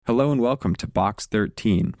Hello and welcome to Box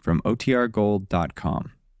 13 from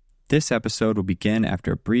OTRGold.com. This episode will begin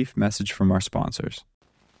after a brief message from our sponsors.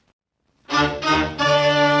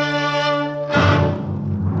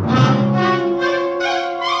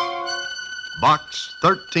 Box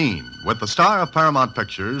 13, with the star of Paramount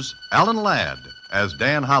Pictures, Alan Ladd, as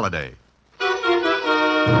Dan Holliday.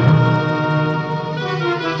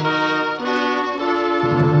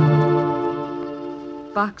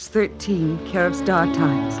 Box 13, care of Star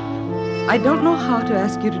Times. I don't know how to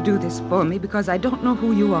ask you to do this for me because I don't know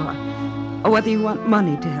who you are or whether you want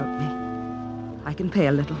money to help me. I can pay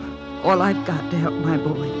a little, all I've got to help my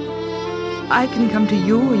boy. I can come to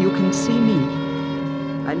you or you can see me.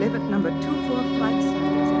 I live at number 245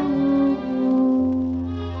 Sanders Avenue.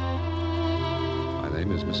 My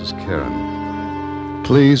name is Mrs. Karen.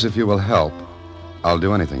 Please, if you will help, I'll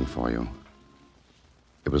do anything for you.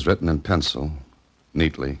 It was written in pencil,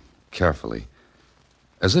 neatly, carefully,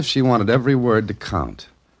 as if she wanted every word to count.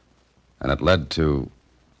 And it led to,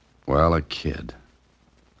 well, a kid.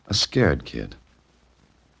 A scared kid.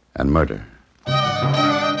 And murder.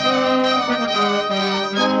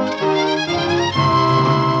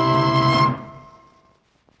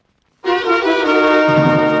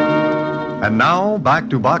 And now, back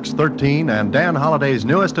to Box 13 and Dan Holliday's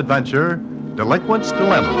newest adventure, Delinquent's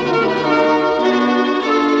Dilemma.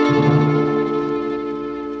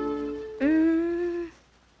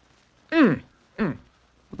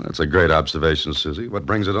 That's a great observation, Susie. What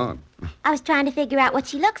brings it on? I was trying to figure out what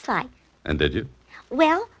she looks like. And did you?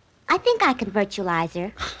 Well, I think I can virtualize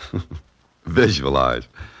her. Visualize.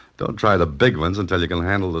 Don't try the big ones until you can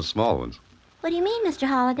handle the small ones. What do you mean, Mr.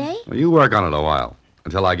 Holliday? Well, you work on it a while,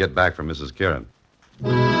 until I get back from Mrs. Kieran.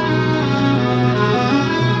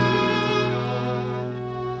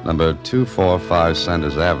 Number 245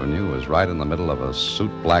 Sanders Avenue was right in the middle of a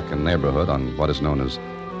soot-blackened neighborhood on what is known as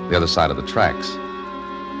the other side of the tracks.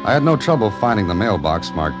 I had no trouble finding the mailbox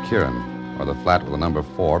marked Kieran, or the flat with the number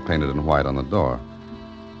 4 painted in white on the door.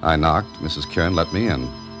 I knocked. Mrs. Kieran let me in.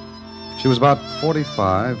 She was about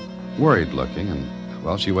 45, worried-looking, and,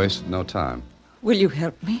 well, she wasted no time. Will you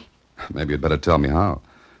help me? Maybe you'd better tell me how,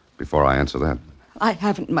 before I answer that. I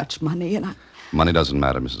haven't much money and Money doesn't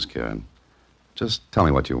matter, Mrs. Kieran. Just tell me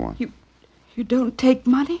what you want. You don't take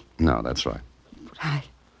money? No, that's right. But I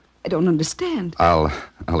don't understand. I'll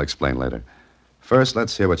explain later. First,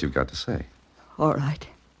 let's hear what you've got to say. All right.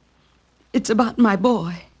 It's about my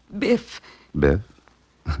boy, Biff. Biff?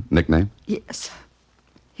 Nickname? Yes.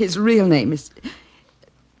 His real name is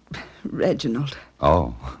Reginald.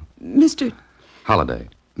 Oh, Mr. Holliday.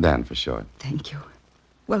 Dan for short. Thank you.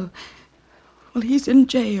 Well, he's in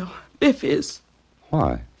jail. Biff is.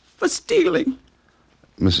 Why? For stealing.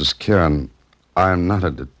 Mrs. Kieran, I'm not a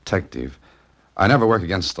detective. I never work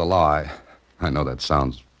against the law. I know that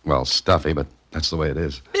sounds, well, stuffy, but that's the way it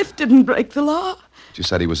is. Biff didn't break the law. But you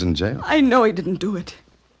said he was in jail. I know he didn't do it.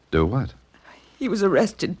 Do what? He was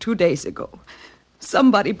arrested 2 days ago.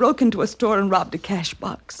 Somebody broke into a store and robbed a cash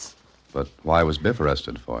box. But why was Biff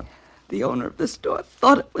arrested for it? The owner of the store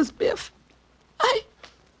thought it was Biff.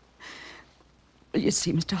 You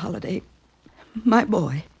see, Mr. Holliday, my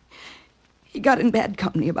boy, he got in bad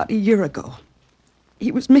company about a year ago.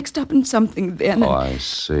 He was mixed up in something then. Oh, I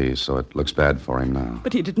see. So it looks bad for him now.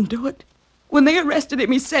 But he didn't do it. When they arrested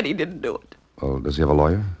him, he said he didn't do it. Well, does he have a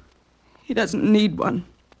lawyer? He doesn't need one.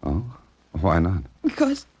 Oh? Why not?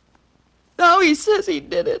 Because now he says he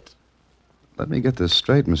did it. Let me get this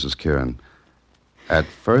straight, Mrs. Kieran. At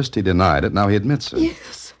first he denied it, now he admits it.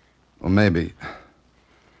 Yes. Well, maybe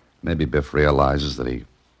Biff realizes that he,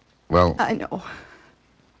 well... I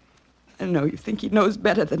know you think he knows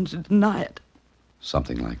better than to deny it.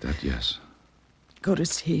 Something like that, yes. Go to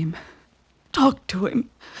see him. Talk to him.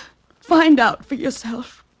 Find out for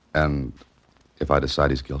yourself. And if I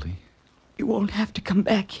decide he's guilty? You won't have to come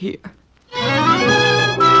back here.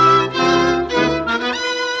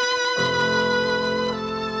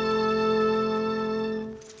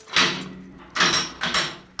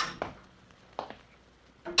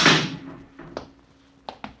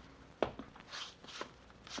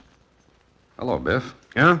 Hello, Biff.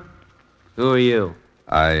 Yeah? Who are you?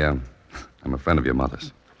 I'm a friend of your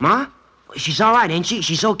mother's. Ma? She's all right, ain't she?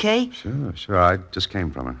 She's okay? Sure. I just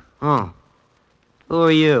came from her. Oh. Who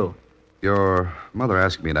are you? Your mother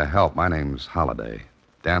asked me to help. My name's Holliday.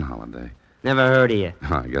 Dan Holliday. Never heard of you.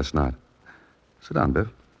 I guess not. Sit down, Biff.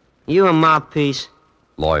 You a mouthpiece?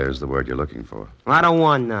 Lawyer's the word you're looking for. I don't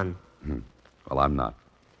want none. Well, I'm not.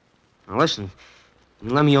 Now, listen.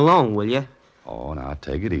 Let me alone, will you? Oh, now,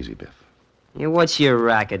 take it easy, Biff. Yeah, what's your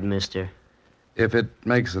racket, mister? If it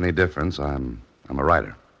makes any difference, I'm a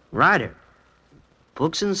writer. Writer?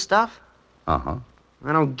 books and stuff? Uh-huh.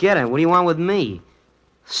 I don't get it. What do you want with me?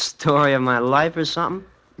 Story of my life or something?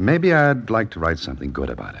 Maybe I'd like to write something good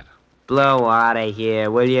about it. Blow out of here,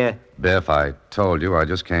 will you? Biff, I told you I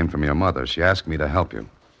just came from your mother. She asked me to help you.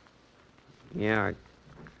 Yeah, I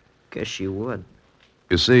guess she would.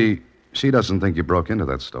 You see, she doesn't think you broke into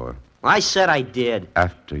that store I said I did.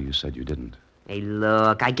 after you said you didn't. Hey,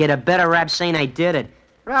 look, I get a better rap saying I did it.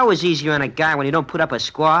 You're always easier on a guy when you don't put up a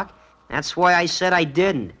squawk. That's why I said I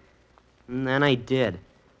didn't. And then I did.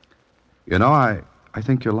 You know, I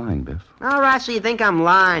think you're lying, Biff. All right, so you think I'm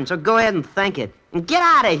lying, so go ahead and think it. And get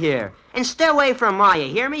out of here. And stay away from Ma,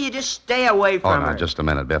 you hear me? You just stay away Oh, from now, her. just a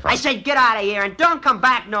minute, Biff. I said get out of here and don't come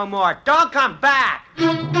back no more. Don't come back!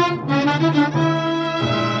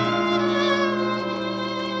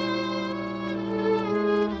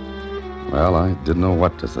 Well, I didn't know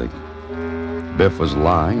what to think. Biff was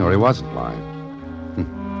lying or he wasn't lying.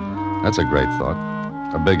 That's a great thought.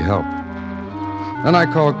 A big help. Then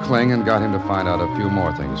I called Kling and got him to find out a few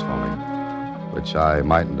more things for me, which I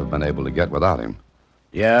mightn't have been able to get without him.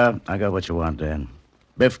 Yeah, I got what you want, Dan.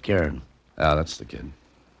 Biff Kieran. Ah, that's the kid.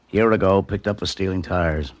 Year ago, picked up for stealing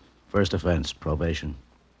tires. First offense, probation.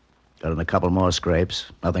 Got in a couple more scrapes.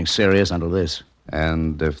 Nothing serious until this.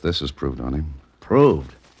 And if this is proved on him?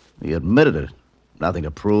 Proved. He admitted it. Nothing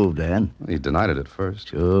to prove, Dan. He denied it at first.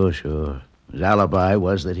 Sure. His alibi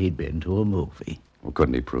was that he'd been to a movie. Well,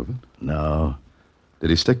 couldn't he prove it? No. Did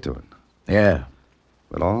he stick to it? Yeah,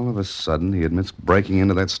 But all of a sudden, he admits breaking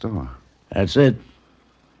into that store. that's it.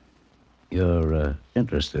 You're,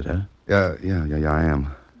 interested, huh? Yeah, I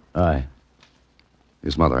am. Aye.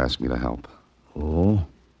 His mother asked me to help. Oh.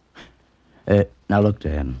 Now look,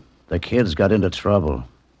 Dan. The kid's got into trouble.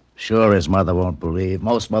 Sure, his mother won't believe.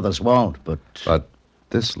 Most mothers won't, but... But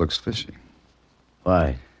this looks fishy.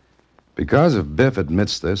 Why? Because if Biff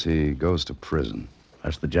admits this, he goes to prison.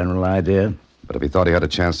 That's the general idea. But if he thought he had a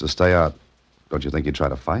chance to stay out, don't you think he'd try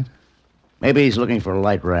to fight? Maybe he's looking for a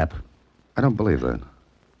light rap. I don't believe that.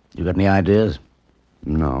 You got any ideas?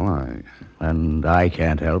 No, And I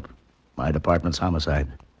can't help. My department's homicide.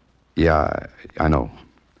 Yeah, I know.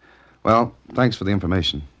 Well, thanks for the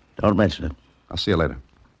information. Don't mention it. I'll see you later.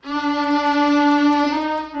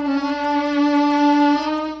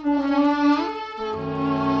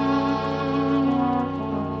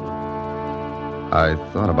 I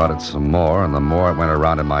thought about it some more, and the more it went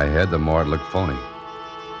around in my head, the more it looked phony.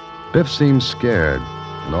 Biff seemed scared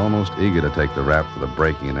and almost eager to take the rap for the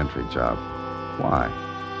breaking and entry job. Why?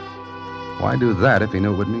 Why do that if he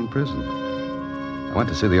knew it would mean prison? I went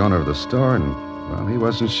to see the owner of the store, and, well, he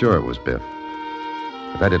wasn't sure it was Biff.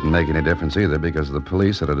 But that didn't make any difference either, because the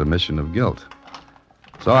police had an admission of guilt.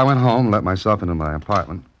 So I went home, let myself into my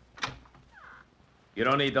apartment. You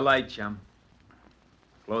don't need the light, chum.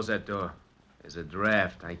 Close that door. There's a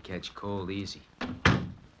draft. I catch cold easy.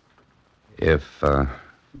 If we're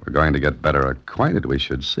going to get better acquainted, we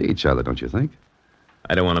should see each other, don't you think?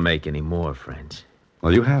 I don't want to make any more friends.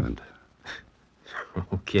 Well, you haven't.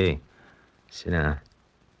 Okay. Sit down.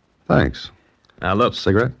 Thanks. Now, look.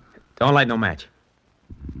 Cigarette? Don't light no match.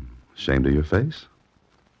 Ashamed of your face?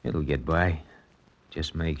 It'll get by.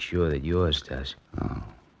 Just make sure that yours does. Oh.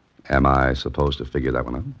 Am I supposed to figure that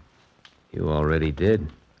one out? You already did.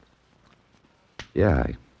 Yeah,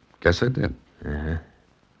 I guess I did. Uh-huh.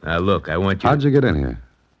 Now, look, I want you... How'd you get in here?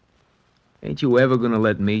 Ain't you ever gonna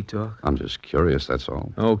let me talk? I'm just curious, that's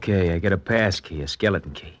all. Okay, I got a pass key, a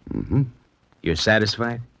skeleton key. Mm-hmm. You're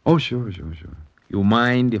satisfied? Oh, sure. You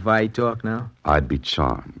mind if I talk now? I'd be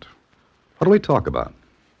charmed. What do we talk about?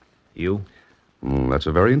 You? That's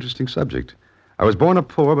a very interesting subject. I was born of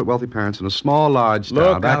poor but wealthy parents in a small, large town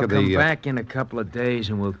Look, back I'll of come the... back in a couple of days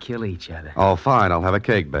and we'll kill each other. Oh, fine. I'll have a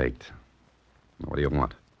cake baked. What do you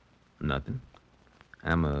want? Nothing.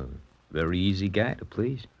 I'm a very easy guy to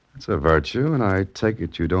please. It's a virtue, and I take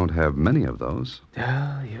it you don't have many of those.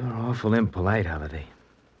 Oh, you're awful impolite, Holiday.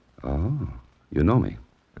 Oh, you know me.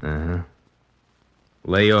 Uh-huh.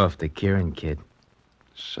 Lay off the Kieran kid.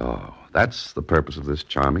 So, that's the purpose of this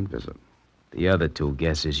charming visit. The other two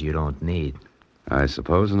guesses you don't need. I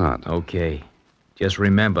suppose not. Okay. Just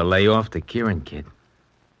remember, lay off the Kieran kid.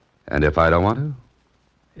 And if I don't want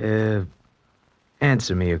to?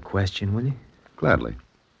 Answer me a question, will you? Gladly.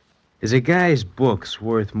 Is a guy's books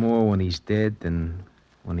worth more when he's dead than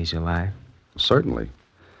when he's alive? Certainly.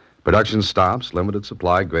 Production stops, limited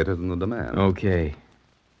supply greater than the demand. Okay.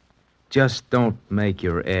 Just don't make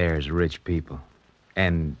your heirs rich people.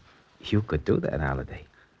 And you could do that, Holiday.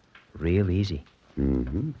 Real easy.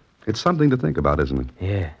 Mm-hmm. It's something to think about, isn't it?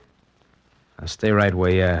 Yeah. I'll stay right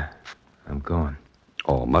where you are. I'm going.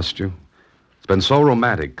 Oh, must you? It's been so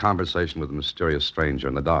romantic, conversation with a mysterious stranger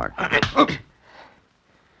in the dark.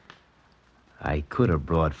 I could have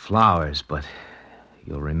brought flowers, but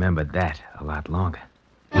you'll remember that a lot longer.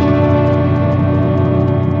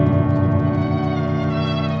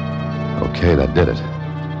 Okay, that did it.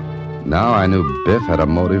 Now I knew Biff had a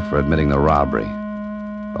motive for admitting the robbery.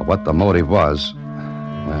 But what the motive was,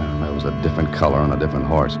 well, that was a different color on a different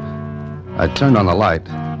horse. I turned on the light.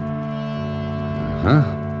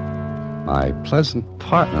 My pleasant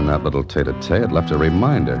partner in that little tete-a-tete had left a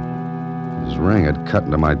reminder. His ring had cut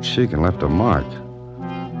into my cheek and left a mark.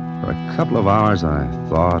 For a couple of hours, I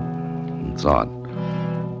thought and thought.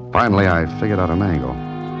 Finally, I figured out an angle.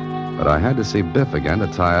 But I had to see Biff again to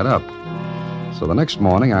tie it up. So the next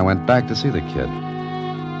morning, I went back to see the kid.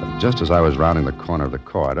 But just as I was rounding the corner of the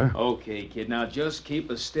corridor... Okay, kid, now just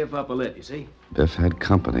keep a stiff upper lip, you see? Biff had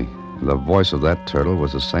company. And the voice of that turtle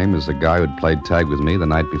was the same as the guy who'd played tag with me the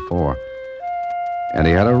night before. And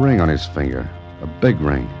he had a ring on his finger. A big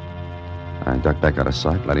ring. I ducked back out of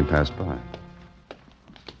sight, let him pass by.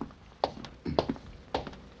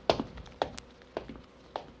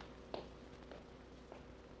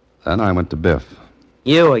 Then I went to Biff.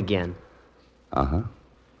 You again. Uh-huh.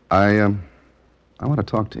 I want to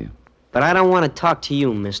talk to you. But I don't want to talk to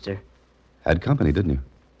you, mister. Had company, didn't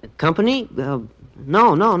you? Company? No,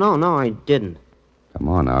 I didn't. Come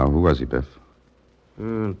on now. Who was he, Biff?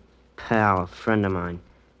 Pal, a friend of mine.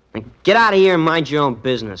 Now, get out of here and mind your own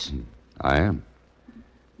business. I am.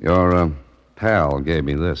 Your, pal gave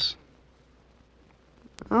me this.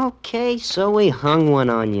 Okay, so we hung one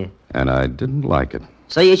on you. And I didn't like it.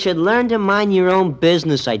 So you should learn to mind your own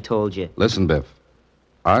business, I told you. Listen, Biff.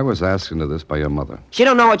 I was asked into this by your mother. She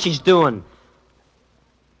don't know what she's doing.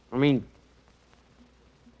 I mean,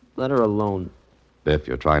 let her alone. Biff,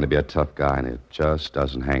 you're trying to be a tough guy, and it just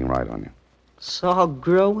doesn't hang right on you. So I'll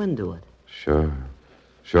grow into it. Sure,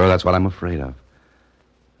 that's what I'm afraid of.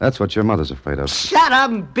 That's what your mother's afraid of. Shut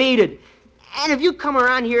up and beat it. And if you come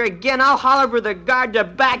around here again, I'll holler for the guard to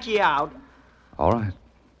back you out. All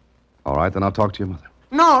right, then I'll talk to your mother.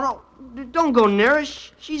 No, don't go near her.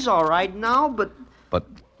 She's all right now, but... But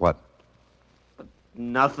what? But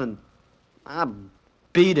nothing. I'll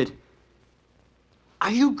beat it.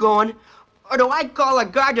 Are you going, or do I call the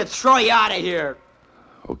guard to throw you out of here?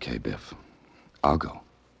 Okay, Biff. I'll go.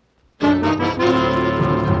 Well,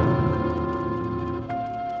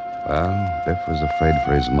 Biff was afraid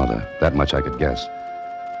for his mother. That much I could guess.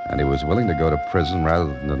 And he was willing to go to prison rather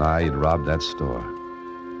than deny he'd robbed that store.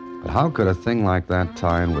 But how could a thing like that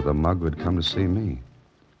tie in with a mug who'd come to see me?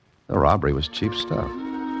 The robbery was cheap stuff.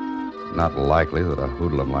 Not likely that a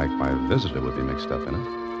hoodlum like my visitor would be mixed up in it.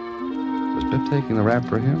 Was Biff taking the rap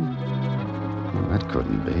for him? Well, that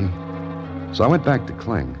couldn't be. So I went back to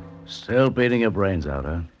Kling. Still beating your brains out,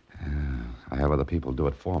 huh? Yeah, I have other people do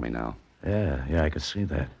it for me now. Yeah, I could see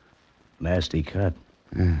that. Nasty cut.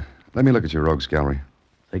 Yeah. Let me look at your rogues gallery.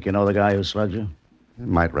 Think you know the guy who slugged you? You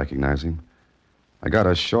might recognize him. I got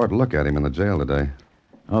a short look at him in the jail today.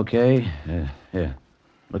 Okay. Here.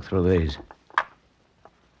 Look through these.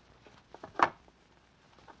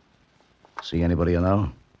 See anybody you know?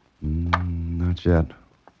 Not yet.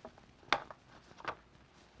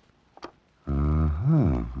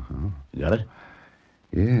 Uh-huh. You got it?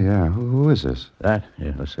 Yeah. Who is this? That?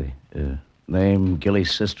 Yeah, let's see. Name Gilly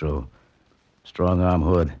Sistro. Strong-arm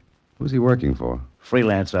hood. Who's he working for?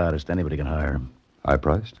 Freelance artist. Anybody can hire him.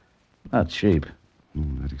 High-priced? Not cheap.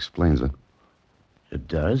 That explains it. It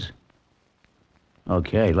does?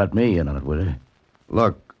 Okay, let me in on it, will you?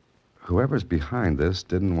 Look, whoever's behind this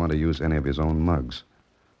didn't want to use any of his own mugs.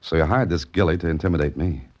 So you hired this Gilly to intimidate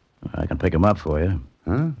me. I can pick him up for you.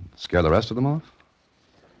 Huh? Scare the rest of them off?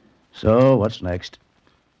 So, what's next?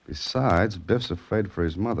 Besides, Biff's afraid for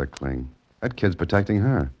his mother, Kling. That kid's protecting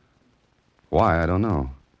her. Why, I don't know.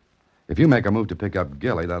 If you make a move to pick up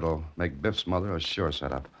Gilly, that'll make Biff's mother a sure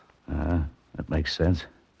setup. That makes sense.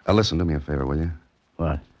 Listen, do me a favor, will you?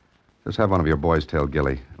 What? Just have one of your boys tail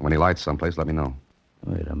Gilly. And when he lights someplace, let me know.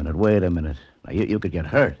 Wait a minute. Now, you could get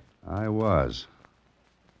hurt. I was.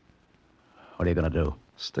 What are you going to do?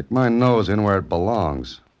 Stick my nose in where it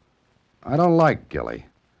belongs. I don't like Gilly.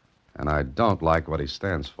 And I don't like what he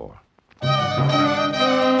stands for.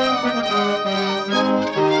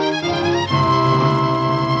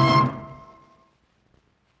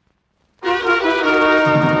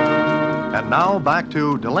 And now back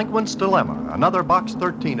to Delinquent's Dilemma, another Box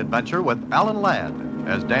 13 adventure with Alan Ladd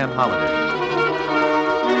as Dan Holliday.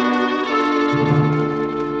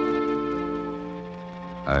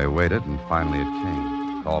 I waited, and finally it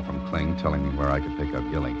came. A call from Kling telling me where I could pick up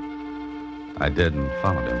Gilly. I did and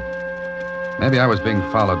followed him. Maybe I was being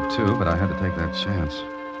followed, too, but I had to take that chance.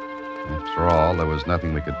 After all, there was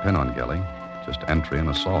nothing we could pin on Gilly, just entry and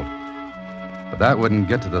assault. But that wouldn't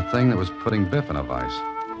get to the thing that was putting Biff in a vice.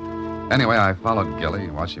 Anyway, I followed Gilly,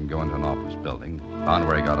 watched him go into an office building, found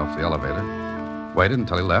where he got off the elevator, waited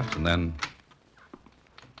until he left, and then...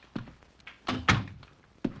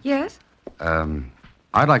 Yes?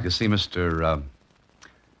 I'd like to see Mr.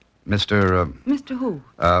 Mr. who?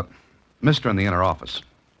 Mr. in the inner office.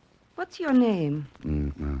 What's your name?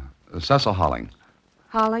 Cecil Holling.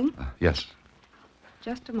 Holling? Yes.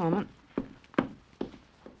 Just a moment. Can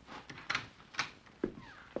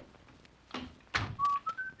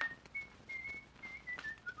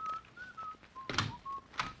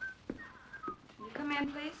you come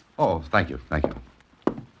in, please? Oh, thank you.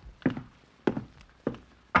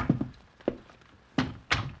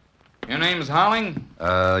 Your name's Holling?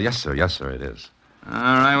 Yes, sir, it is. All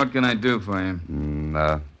right, what can I do for you?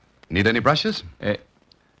 Need any brushes?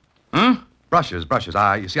 Huh? Brushes.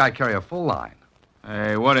 You see, I carry a full line.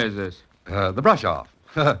 Hey, what is this? The brush off.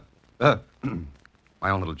 My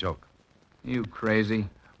own little joke. You crazy?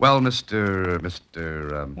 Well, Mr.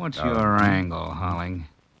 What's your angle, Holling?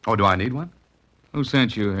 Oh, do I need one? Who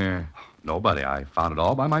sent you here? Nobody. I found it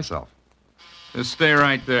all by myself. Just stay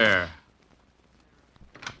right there.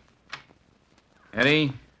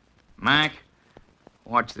 Eddie, Mac,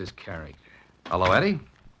 watch this character. Hello, Eddie.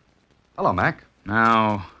 Hello, Mac.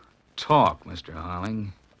 Now, talk, Mr.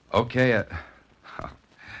 Holling. Okay,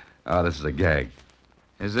 this is a gag.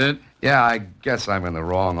 Is it? Yeah, I guess I'm in the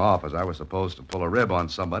wrong office. I was supposed to pull a rib on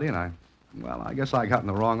somebody, and I guess I got in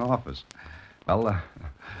the wrong office. Well,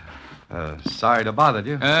 sorry to bother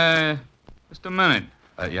you. Just a minute.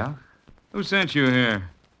 Yeah? Who sent you here?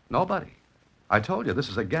 Nobody. I told you, this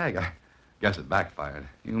is a gag. I guess it backfired.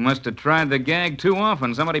 You must have tried the gag too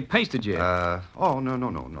often. Somebody pasted you. Oh,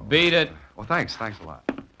 no. Beat it. Well, thanks a lot.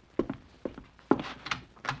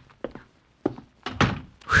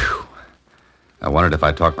 Whew. I wondered if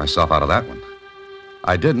I'd talk myself out of that one.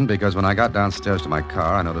 I didn't, because when I got downstairs to my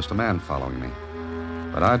car, I noticed a man following me.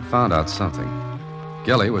 But I'd found out something.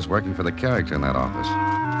 Gilly was working for the character in that office.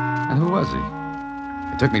 And who was he?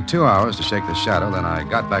 It took me 2 hours to shake the shadow, then I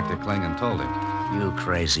got back to Kling and told him. You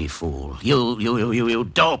crazy fool. You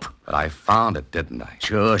dope. But I found it, didn't I?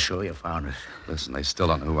 Sure, you found it. Listen, they still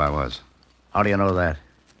don't know who I was. How do you know that?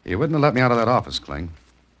 You wouldn't have let me out of that office, Kling.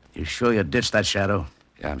 You sure you ditched that shadow?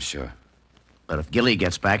 Yeah, I'm sure. But if Gilly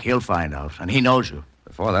gets back, he'll find out, and he knows you.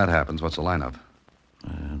 Before that happens, what's the lineup?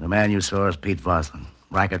 The man you saw is Pete Voslin.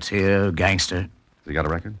 Racketeer, gangster. Has he got a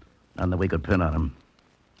record? None that we could pin on him.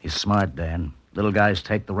 He's smart, Dan. Little guys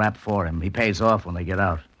take the rap for him. He pays off when they get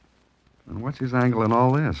out. And what's his angle in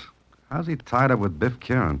all this? How's he tied up with Biff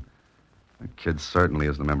Kieran? That kid certainly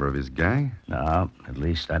isn't a member of his gang. No, at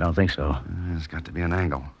least I don't think so. There's got to be an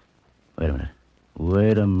angle. Wait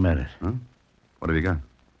a minute. Huh? What have you got?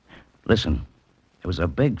 Listen, it was a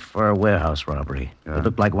big fur warehouse robbery. Yeah. It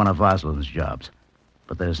looked like one of Voslin's jobs.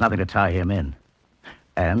 But there's nothing to tie him in.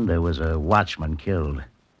 And there was a watchman killed.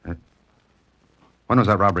 When was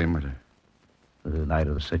that robbery and murder? The night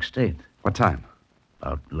of the 16th. What time?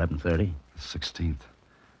 About 11:30. The 16th.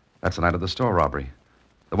 That's the night of the store robbery.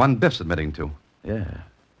 The one Biff's admitting to. Yeah,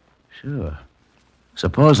 sure.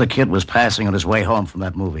 Suppose the kid was passing on his way home from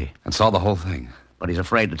that movie. And saw the whole thing. But he's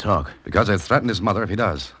afraid to talk. Because they threatened his mother if he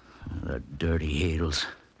does. The dirty heels.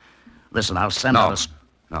 Listen, I'll send out a...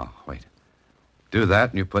 No, wait. Do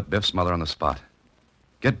that and you put Biff's mother on the spot.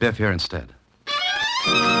 Get Biff here instead.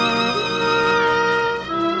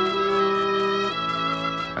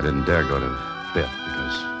 I didn't dare go to Biff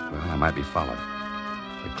because, well, I might be followed.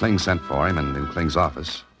 But Kling sent for him, and in Kling's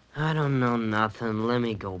office... I don't know nothing. Let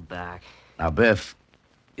me go back. Now, Biff,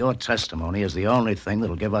 your testimony is the only thing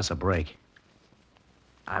that'll give us a break.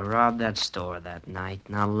 I robbed that store that night.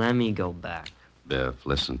 Now let me go back. Biff,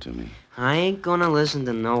 listen to me. I ain't gonna listen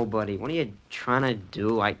to nobody. What are you trying to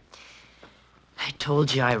do? I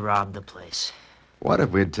told you I robbed the place. What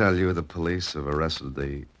if we'd tell you the police have arrested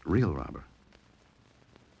the real robber?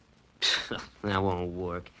 That won't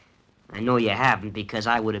work. I know you haven't because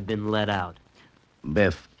I would have been let out.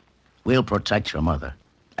 Biff, we'll protect your mother.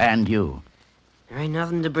 And you. There ain't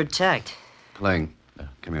nothing to protect. Kling,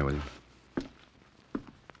 come here with you.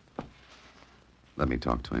 Let me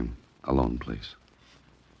talk to him. Alone, please.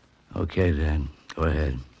 Okay, Dan. Go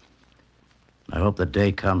ahead. I hope the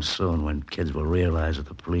day comes soon when kids will realize that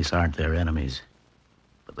the police aren't their enemies,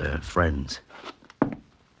 but their friends.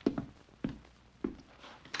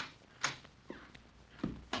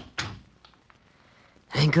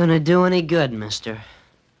 Ain't gonna do any good, mister.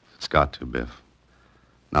 It's got to, Biff.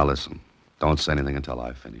 Now listen. Don't say anything until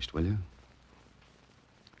I've finished, will you?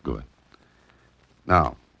 Good.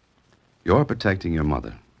 Now, you're protecting your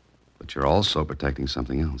mother, but you're also protecting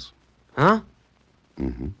something else. Huh?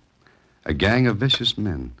 Mm-hmm. A gang of vicious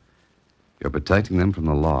men. You're protecting them from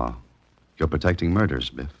the law. You're protecting murders,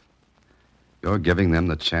 Biff. You're giving them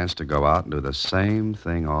the chance to go out and do the same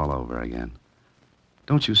thing all over again.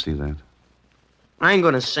 Don't you see that? I ain't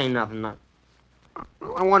gonna say nothing. All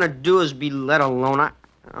I want to do is be let alone.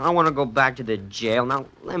 I want to go back to the jail. Now,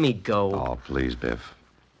 let me go. Oh, please, Biff.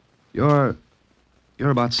 You're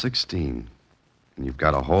about 16, and you've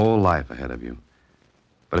got a whole life ahead of you.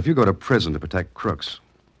 But if you go to prison to protect crooks,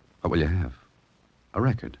 what will you have? A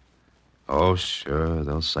record. Oh, sure,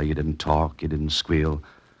 they'll say you didn't talk, you didn't squeal.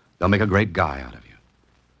 They'll make a great guy out of you.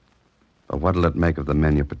 But what'll it make of the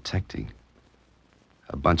men you're protecting?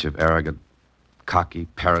 A bunch of arrogant, cocky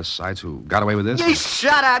parasites who got away with this? You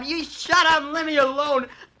shut up! You shut up and leave me alone!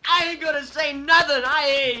 I ain't gonna say nothing! I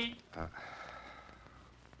ain't!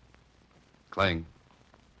 Cling.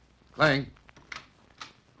 Cling.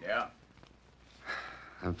 Yeah.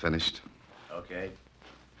 I'm finished. Okay.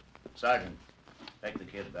 Sergeant, take the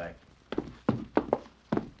kid back.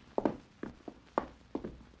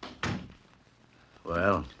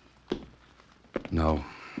 Well? No.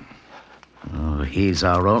 Oh, he's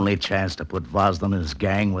our only chance to put Voslin and his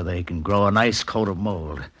gang where they can grow a nice coat of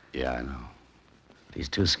mold. Yeah, I know. But he's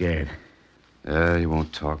too scared. He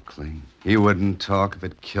won't talk, Cling. He wouldn't talk if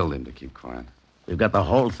it killed him to keep quiet. We've got the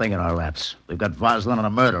whole thing in our laps. We've got Voslin on a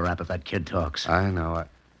murder rap if that kid talks. I know.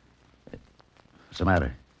 What's the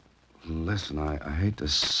matter? Listen, I hate to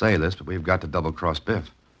say this, but we've got to double-cross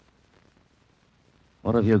Biff.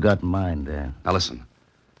 What have you got in mind, Dan? Now, listen.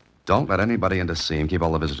 Don't let anybody in to see him. Keep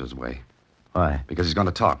all the visitors away. Why? Because he's going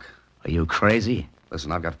to talk. Are you crazy?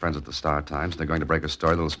 Listen, I've got friends at the Star Times. They're going to break a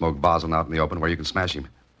story that'll smoke Boslin out in the open where you can smash him.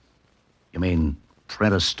 You mean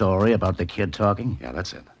print a story about the kid talking? Yeah,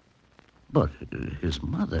 that's it. But his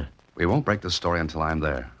mother... We won't break the story until I'm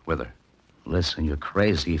there, with her. Listen, you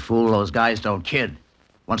crazy fool. Those guys don't kid.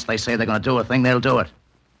 Once they say they're going to do a thing, they'll do it.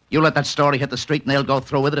 You let that story hit the street and they'll go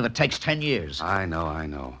through with it if it takes 10 years. I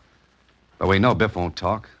know. But we know Biff won't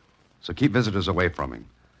talk, so keep visitors away from him.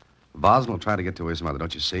 Voslin will try to get to his mother,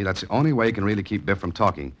 don't you see? That's the only way he can really keep Biff from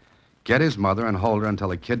talking. Get his mother and hold her until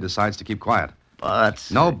the kid decides to keep quiet. But...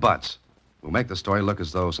 No buts. We'll make the story look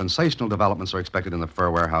as though sensational developments are expected in the Fur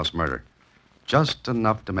Warehouse murder. Just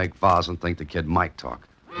enough to make Voslin think the kid might talk.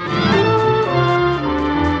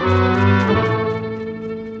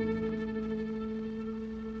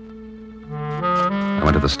 I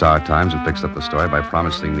went to the Star Times and fixed up the story by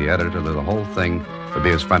promising the editor that the whole thing would be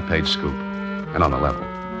his front-page scoop, and on the level.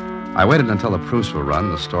 I waited until the proofs were run.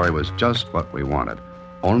 The story was just what we wanted.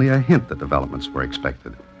 Only a hint that developments were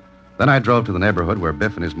expected. Then I drove to the neighborhood where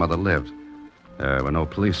Biff and his mother lived. There were no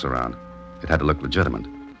police around. It had to look legitimate.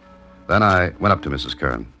 Then I went up to Mrs.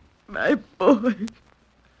 Kern. My boy.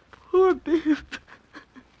 Poor Biff.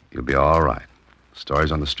 You'll be all right. The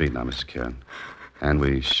story's on the street now, Mrs. Kern. And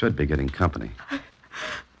we should be getting company.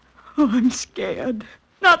 Oh, I'm scared.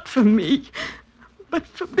 Not for me, but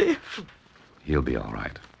for Biff. He'll be all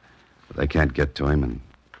right. But they can't get to him, and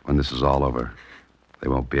when this is all over, they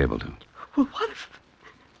won't be able to. Well,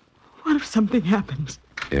 what if something happens?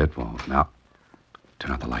 It won't. Now,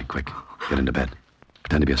 turn out the light quick. Get into bed.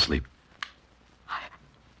 Pretend to be asleep.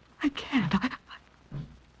 I can't.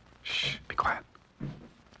 Shh, be quiet.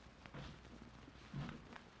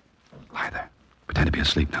 Lie there. Pretend to be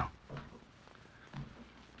asleep now.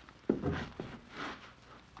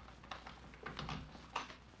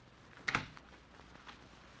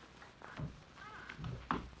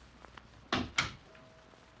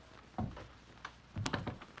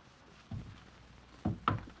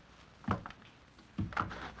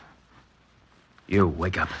 You,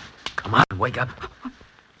 wake up. Come on, wake up. What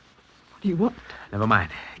do you want? Never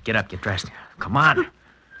mind. Get up, get dressed. Come on.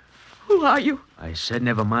 Who are you? I said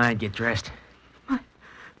never mind, get dressed. My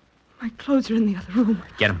clothes are in the other room.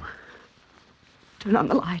 Get them. Turn on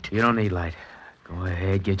the light. You don't need light. Go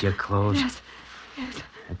ahead, get your clothes. Yes.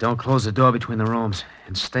 And don't close the door between the rooms.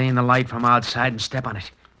 And stay in the light from outside and step on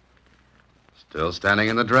it. Still standing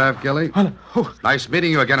in the draft, Gilly? Oh. Nice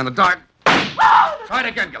meeting you again in the dark. Try it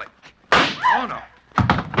again, Gilly. Oh, no.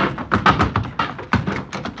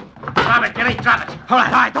 Drop it, Gilly, drop it. All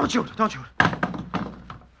right, don't shoot.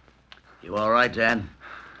 You all right, Dan?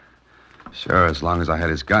 Sure, as long as I had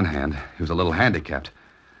his gun hand. He was a little handicapped.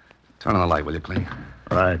 Turn on the light, will you, Cling?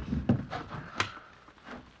 Right.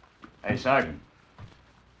 Hey, Sergeant.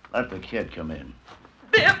 Let the kid come in.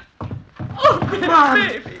 Biff! Oh, Biff, Mom.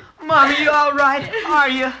 baby. Mom, are you all right? Are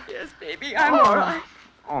you? Yes, baby, I'm all right.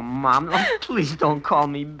 Oh, Mom, please don't call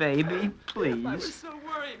me baby. I was Please. so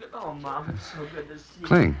worried. Oh, Mom, it's so good to see you.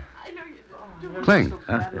 Kling. Kling,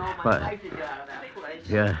 What?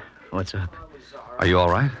 Yeah, what's up? are you all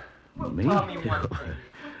right? Me?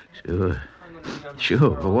 Sure. Sure,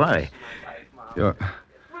 but why?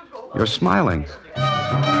 You're smiling.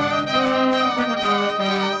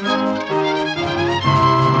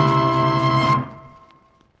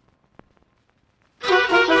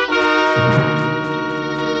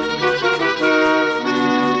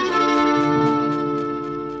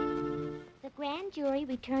 The grand jury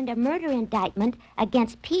returned a murder indictment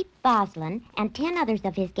against Pete Boslin and 10 others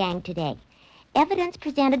of his gang today. Evidence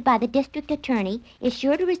presented by the district attorney is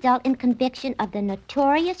sure to result in conviction of the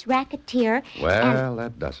notorious racketeer. Well,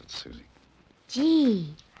 that does it, Susie.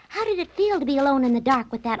 Gee, how did it feel to be alone in the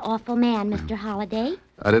dark with that awful man, Mr. Holliday?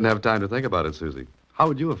 I didn't have time to think about it, Susie. How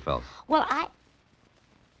would you have felt? Well,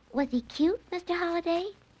 Was he cute, Mr. Holliday?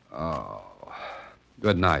 Oh,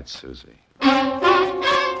 good night, Susie.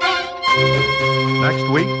 Next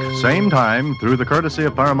week, same time, through the courtesy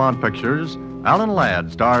of Paramount Pictures, Alan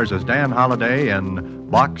Ladd stars as Dan Holliday in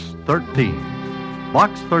Box 13.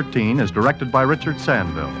 Box 13 is directed by Richard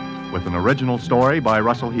Sandville, with an original story by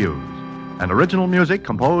Russell Hughes, and original music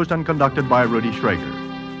composed and conducted by Rudy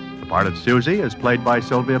Schrager. The part of Susie is played by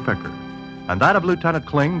Sylvia Picker, and that of Lieutenant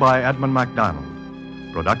Kling by Edmund MacDonald.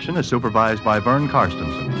 Production is supervised by Vern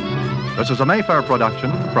Karstensen. This is a Mayfair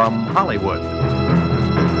production from Hollywood.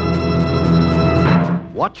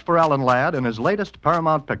 Watch for Alan Ladd in his latest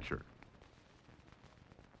Paramount picture.